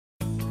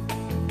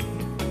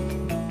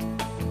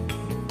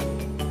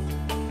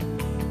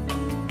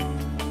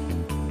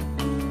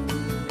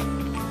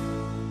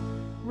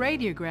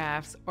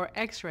Radiographs, or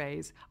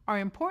X-rays, are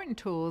important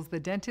tools the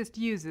dentist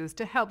uses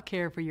to help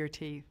care for your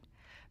teeth.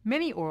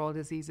 Many oral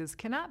diseases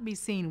cannot be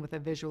seen with a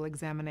visual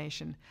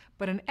examination,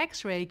 but an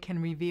X-ray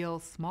can reveal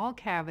small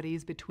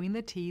cavities between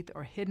the teeth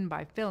or hidden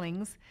by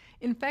fillings,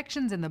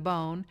 infections in the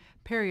bone,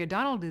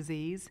 periodontal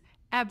disease,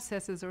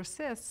 abscesses or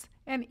cysts,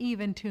 and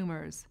even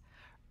tumors.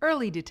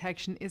 Early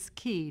detection is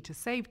key to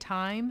save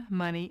time,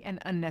 money, and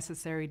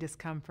unnecessary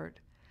discomfort.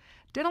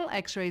 Dental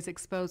X-rays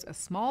expose a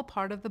small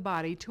part of the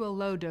body to a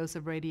low dose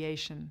of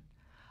radiation.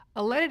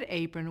 A leaded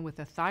apron with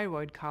a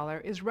thyroid collar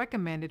is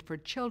recommended for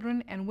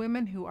children and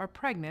women who are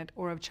pregnant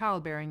or of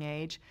childbearing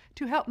age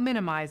to help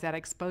minimize that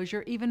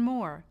exposure even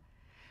more.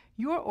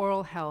 Your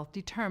oral health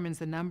determines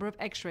the number of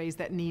X-rays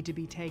that need to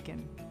be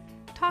taken.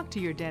 Talk to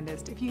your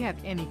dentist if you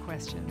have any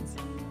questions.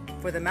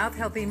 For the Mouth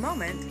Healthy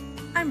Moment,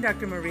 I'm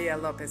Dr. Maria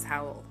Lopez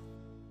Howell.